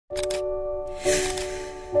Hi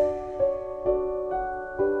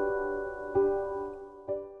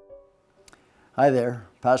there,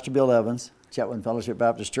 Pastor Bill Evans, Chetwynd Fellowship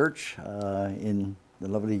Baptist Church in the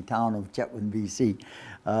lovely town of Chetwynd,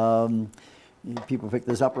 BC. People pick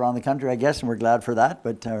this up around the country, I guess, and we're glad for that.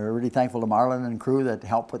 But we're really thankful to Marlon and crew that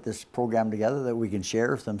helped put this program together, that we can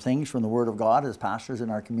share some things from the Word of God as pastors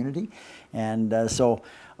in our community. And so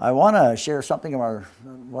I want to share something of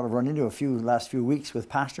what I've run into last few weeks with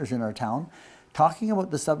pastors in our town, talking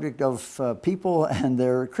about the subject of people and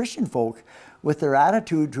their Christian folk with their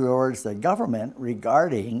attitude towards the government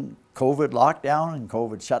regarding COVID lockdown and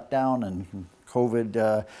COVID shutdown and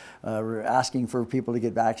COVID asking for people to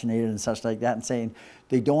get vaccinated and such like that, and saying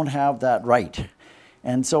they don't have that right.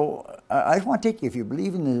 And so I want to take you, if you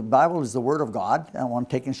believe in the Bible is the Word of God, I want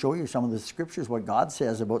to take and show you some of the scriptures, what God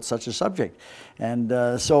says about such a subject. And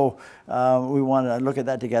so we want to look at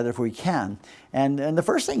that together if we can. And the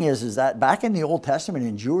first thing is that back in the Old Testament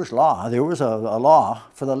in Jewish law, there was a law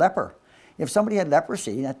for the leper. If somebody had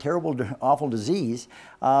leprosy, that terrible, awful disease,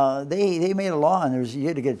 they made a law, and you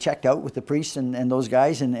had to get it checked out with the priests and those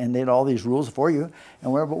guys, and they had all these rules for you.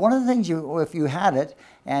 And whatever. But one of the things, if you had it,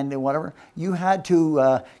 and whatever, you had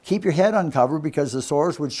to keep your head uncovered because the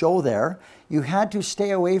sores would show there. You had to stay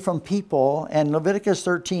away from people. And Leviticus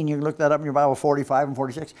 13, you can look that up in your Bible, 45 and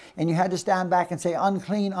 46, and you had to stand back and say,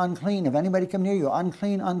 unclean, unclean. If anybody come near you,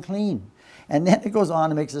 unclean, unclean. And then it goes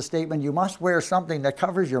on and makes a statement, you must wear something that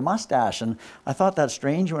covers your mustache. And I thought that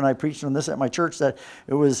strange when I preached on this at my church, that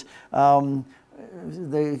it was,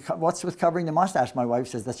 what's with covering the mustache? My wife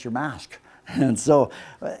says, that's your mask. And so,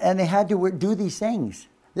 and they had to do these things.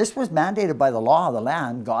 This was mandated by the law of the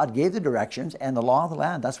land. God gave the directions, and the law of the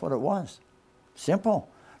land, that's what it was. Simple.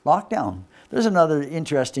 Lockdown. There's another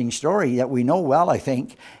interesting story that we know well, I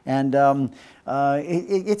think. And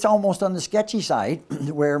it's almost on the sketchy side,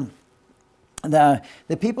 where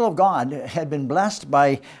the people of God had been blessed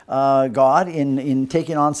by God in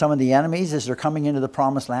taking on some of the enemies as they're coming into the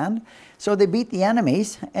promised land. So they beat the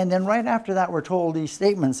enemies, and then right after that we're told these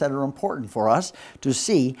statements that are important for us to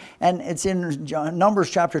see. And it's in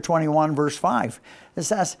Numbers chapter 21 verse 5. It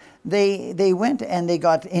says, they went and they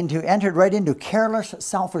entered right into careless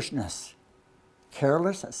selfishness.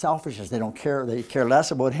 Careless selfishness. They don't care. They care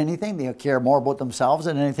less about anything. They care more about themselves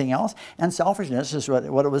than anything else. And selfishness is what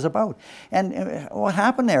it was about. And what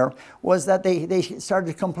happened there was that they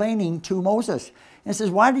started complaining to Moses. And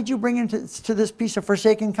says, why did you bring us to this piece of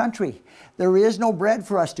forsaken country? There is no bread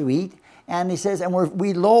for us to eat. And he says, and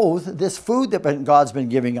we loathe this food that God's been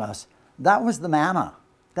giving us. That was the manna.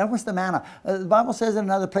 That was the manna. The Bible says in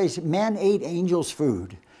another place, men ate angels'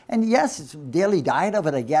 food. And yes, it's daily diet of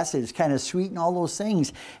it, I guess. It's kind of sweet and all those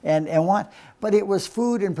things. And what? But it was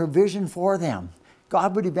food and provision for them.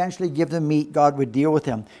 God would eventually give them meat. God would deal with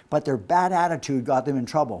them. But their bad attitude got them in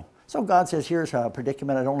trouble. So God says, here's a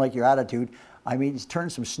predicament. I don't like your attitude. I mean, he's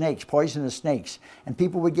turned some snakes, poisonous snakes. And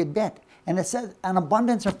people would get bit. And it says an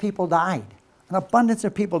abundance of people died. An abundance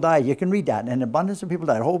of people died. You can read that. An abundance of people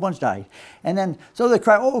died. A whole bunch died. And then, so they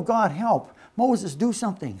cry, oh, God, help. Moses, do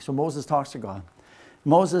something. So Moses talks to God.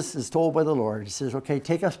 Moses is told by the Lord, he says, okay,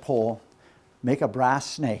 take a pole, make a brass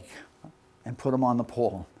snake, and put them on the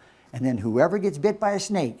pole. And then whoever gets bit by a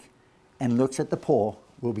snake and looks at the pole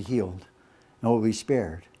will be healed and will be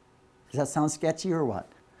spared. Does that sound sketchy or what?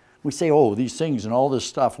 We say, oh, these things and all this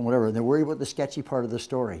stuff and whatever, and they worry about the sketchy part of the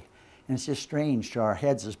story. And it's just strange to our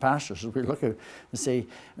heads as pastors as we look at it and say,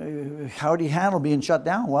 how do you handle being shut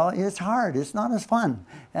down? Well, it's hard. It's not as fun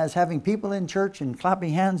as having people in church and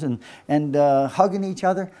clapping hands and hugging each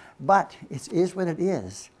other. But it is what it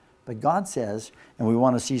is. But God says, and we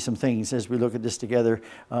want to see some things as we look at this together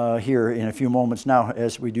here in a few moments now,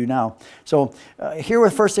 as we do now. So here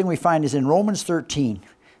the first thing we find is in Romans 13.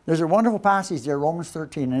 There's a wonderful passage there, Romans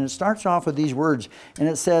 13, and it starts off with these words, and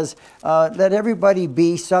it says, let everybody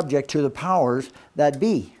be subject to the powers that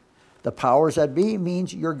be. The powers that be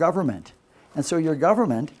means your government. And so your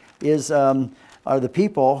government is, are the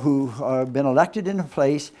people who have been elected into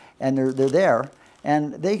place, and they're there,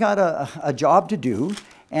 and they got a job to do,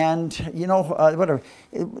 and, you know, whatever.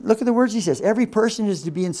 Look at the words he says. Every person is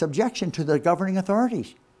to be in subjection to the governing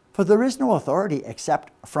authorities, for there is no authority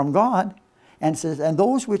except from God. And says, and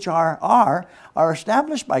those which are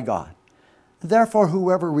established by God. Therefore,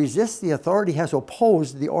 whoever resists the authority has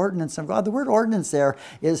opposed the ordinance of God. The word ordinance there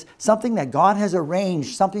is something that God has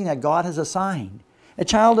arranged, something that God has assigned. A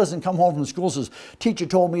child doesn't come home from school and says, teacher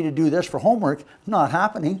told me to do this for homework. Not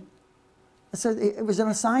happening. So it was an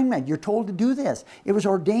assignment. You're told to do this. It was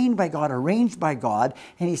ordained by God, arranged by God.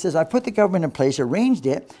 And he says, I put the government in place, arranged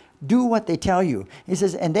it, Do what they tell you. He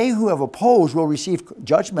says, and they who have opposed will receive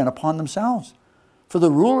judgment upon themselves. For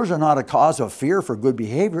the rulers are not a cause of fear for good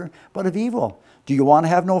behavior, but of evil. Do you want to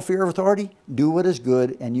have no fear of authority? Do what is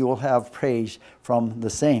good, and you will have praise from the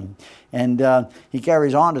same. And he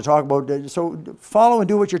carries on to talk about, so follow and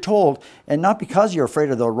do what you're told, and not because you're afraid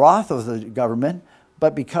of the wrath of the government,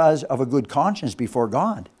 but because of a good conscience before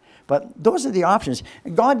God. But those are the options.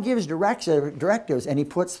 God gives directives, and he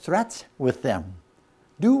puts threats with them.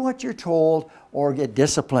 Do what you're told or get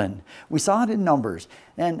disciplined. We saw it in Numbers.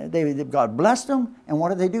 And God blessed them, and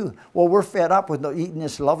what do? Well, we're fed up with eating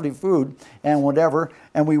this lovely food and whatever,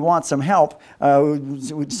 and we want some help,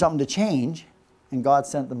 something to change. And God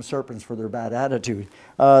sent them serpents for their bad attitude.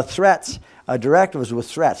 Threats, directives with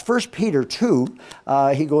threats. 1 Peter 2,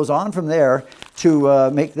 he goes on from there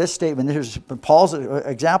to make this statement. Here's Paul's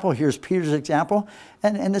example. Here's Peter's example.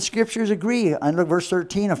 And the scriptures agree. And look, verse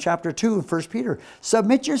 13 of chapter 2 of 1 Peter.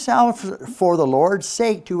 Submit yourself for the Lord's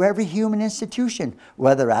sake to every human institution,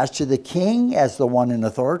 whether as to the king as the one in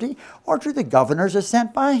authority, or to the governors as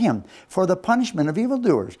sent by him, for the punishment of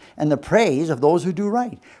evildoers, and the praise of those who do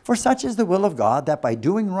right. For such is the will of God, that by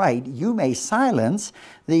doing right you may silence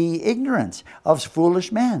the ignorance of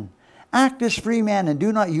foolish men. Act as free men, and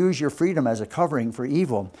do not use your freedom as a covering for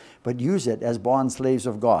evil, but use it as bond slaves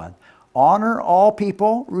of God. Honor all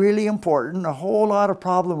people, really important. A whole lot of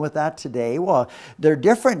problem with that today. Well, they're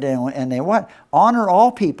different, and they what? Honor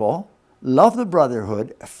all people, love the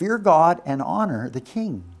brotherhood, fear God, and honor the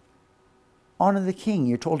king. Honor the king.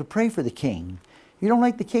 You're told to pray for the king. You don't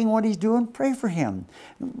like the king, what he's doing? Pray for him.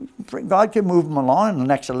 God can move him along in the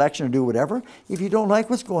next election or do whatever. If you don't like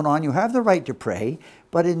what's going on, you have the right to pray.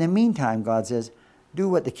 But in the meantime, God says, do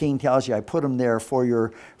what the king tells you. I put him there for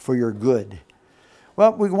your good.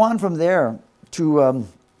 Well, we go on from there to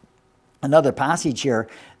another passage here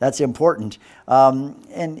that's important.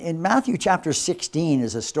 And in Matthew chapter 16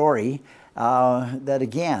 is a story that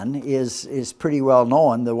again is pretty well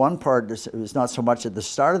known. The one part is not so much at the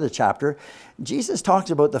start of the chapter. Jesus talks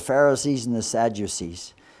about the Pharisees and the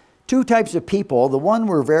Sadducees. Two types of people. The one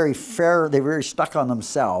were very fair, they were very stuck on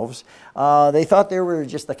themselves. They thought they were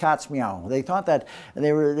just the cat's meow. They thought that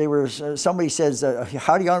they were somebody says,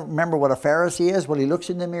 how do you remember what a Pharisee is? Well, he looks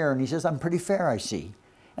in the mirror and he says, I'm pretty fair, I see.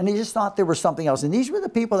 And they just thought there was something else. And these were the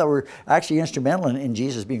people that were actually instrumental in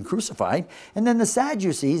Jesus being crucified. And then the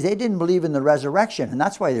Sadducees, they didn't believe in the resurrection. And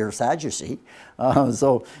that's why they're Sadducee.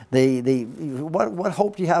 So what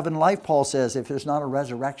hope do you have in life, Paul says, if there's not a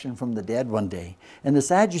resurrection from the dead one day? And the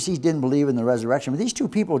Sadducees didn't believe in the resurrection. But these two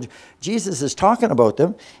people, Jesus is talking about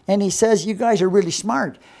them. And he says, you guys are really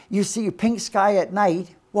smart. You see a pink sky at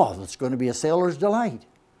night. Well, it's going to be a sailor's delight.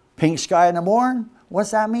 Pink sky in the morning.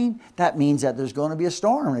 What's that mean? That means that there's going to be a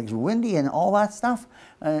storm. It's windy and all that stuff.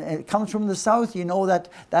 It comes from the south. You know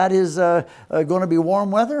that is going to be warm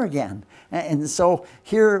weather again. And so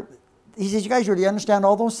here, he says, you guys really understand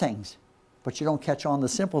all those things, but you don't catch on the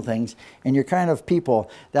simple things. And you're kind of people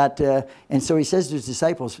that, and so he says to his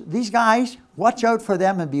disciples, these guys, watch out for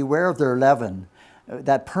them and beware of their leaven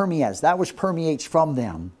that permeates, that which permeates from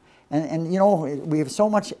them. And you know, we have so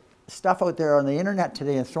much stuff out there on the internet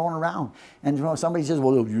today and thrown around. And you know, somebody says,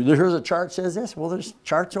 well, here's a chart says this. Well, there's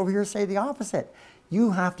charts over here say the opposite.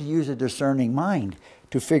 You have to use a discerning mind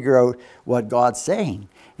to figure out what God's saying.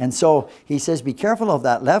 And so he says, be careful of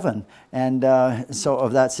that leaven and so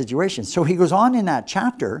of that situation. So he goes on in that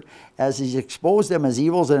chapter as he's exposed them as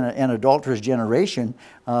evils in an adulterous generation,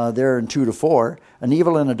 there in 2 to 4. An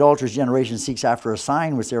evil and adulterous generation seeks after a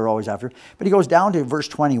sign, which they're always after. But he goes down to verse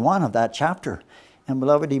 21 of that chapter. And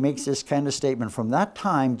beloved, he makes this kind of statement. From that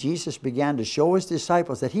time, Jesus began to show his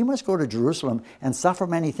disciples that he must go to Jerusalem and suffer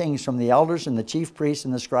many things from the elders and the chief priests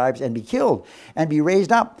and the scribes and be killed and be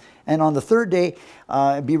raised up. And on the third day,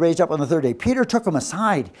 be raised up on the third day. Peter took him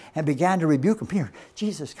aside and began to rebuke him. Peter,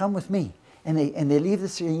 Jesus, come with me. And they leave the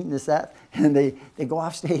scene, and they go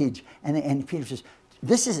off stage. And Peter says,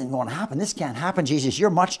 this isn't going to happen. This can't happen, Jesus.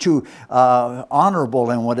 You're much too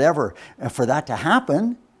honorable and whatever for that to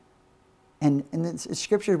happen. And the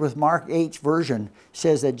scripture with Mark 8's version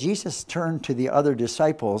says that Jesus turned to the other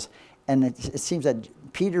disciples, and it seems that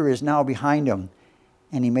Peter is now behind him.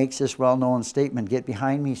 And he makes this well-known statement, get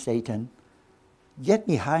behind me, Satan. Get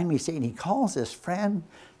behind me, Satan. He calls this friend,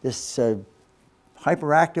 this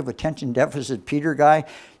hyperactive, attention deficit Peter guy.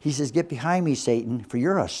 He says, get behind me, Satan, for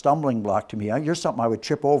you're a stumbling block to me. You're something I would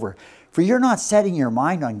trip over. For you're not setting your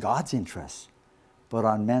mind on God's interests, but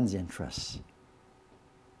on men's interests.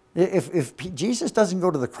 If Jesus doesn't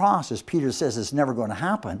go to the cross, as Peter says, it's never going to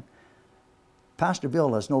happen, Pastor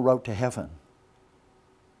Bill has no route to heaven.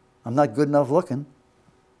 I'm not good enough looking.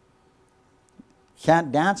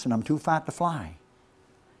 Can't dance and I'm too fat to fly.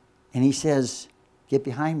 And he says, get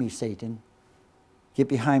behind me, Satan. Get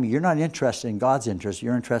behind me. You're not interested in God's interest.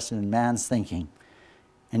 You're interested in man's thinking.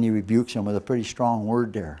 And he rebukes him with a pretty strong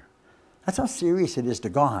word there. That's how serious it is to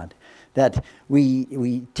God, that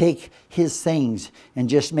we take his things and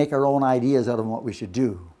just make our own ideas out of what we should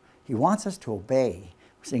do. He wants us to obey.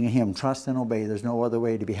 We sing a hymn, trust and obey. There's no other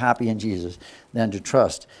way to be happy in Jesus than to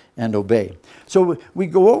trust and obey. So we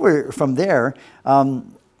go over from there,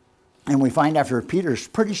 and we find after Peter's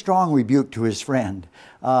pretty strong rebuke to his friend.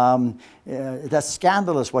 That's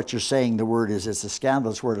scandalous what you're saying the word is. It's a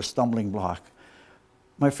scandalous word, a stumbling block.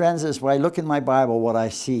 My friends, as when I look in my Bible, what I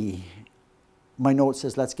see, my note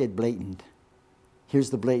says, let's get blatant.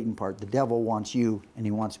 Here's the blatant part. The devil wants you and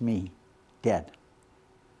he wants me dead.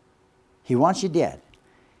 He wants you dead.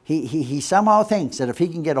 He somehow thinks that if he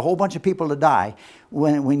can get a whole bunch of people to die,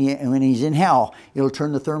 when he's in hell, it'll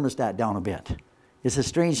turn the thermostat down a bit. It's a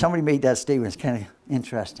strange, somebody made that statement. It's kind of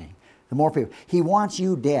interesting. The more people, he wants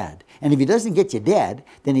you dead. And if he doesn't get you dead,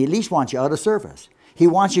 then he at least wants you out of service. He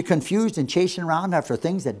wants you confused and chasing around after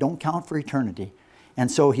things that don't count for eternity. And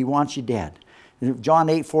so he wants you dead. John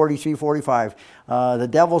 8, 43, 45. The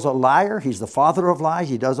devil's a liar. He's the father of lies.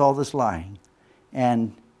 He does all this lying.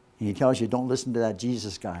 And he tells you, don't listen to that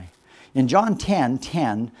Jesus guy. In John 10,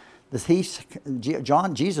 10,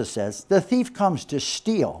 Jesus says, the thief comes to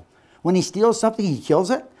steal. When he steals something, he kills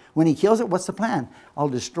it. When he kills it, what's the plan? I'll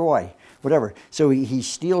destroy, whatever. So he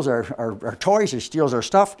steals our toys, he steals our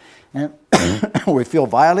stuff, and we feel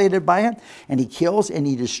violated by it. And he kills and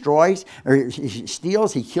he destroys, or he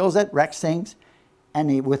steals, he kills it, wrecks things.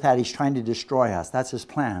 And with that, he's trying to destroy us. That's his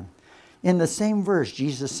plan. In the same verse,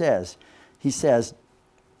 Jesus says, he says,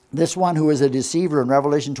 this one who is a deceiver in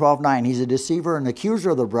Revelation 12:9, he's a deceiver and accuser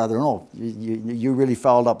of the brethren. Oh, you really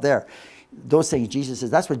fouled up there. Those things, Jesus says,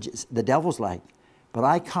 that's what the devil's like. But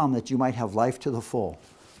I come that you might have life to the full.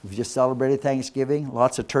 We've just celebrated Thanksgiving,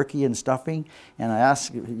 lots of turkey and stuffing. And I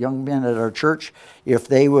asked young men at our church if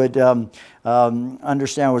they would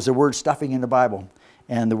understand, was the word stuffing in the Bible.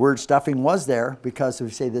 And the word stuffing was there because we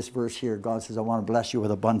say this verse here. God says, I want to bless you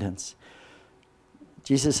with abundance.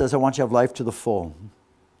 Jesus says, I want you to have life to the full.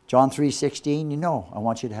 John 3:16, you know, I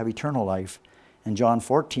want you to have eternal life. And John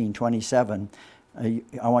 14:27,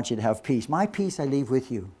 I want you to have peace. My peace I leave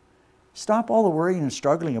with you. Stop all the worrying and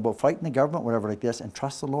struggling about fighting the government, whatever like this, and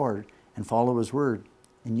trust the Lord and follow his word.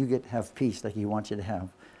 And you get to have peace like he wants you to have.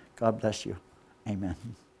 God bless you. Amen.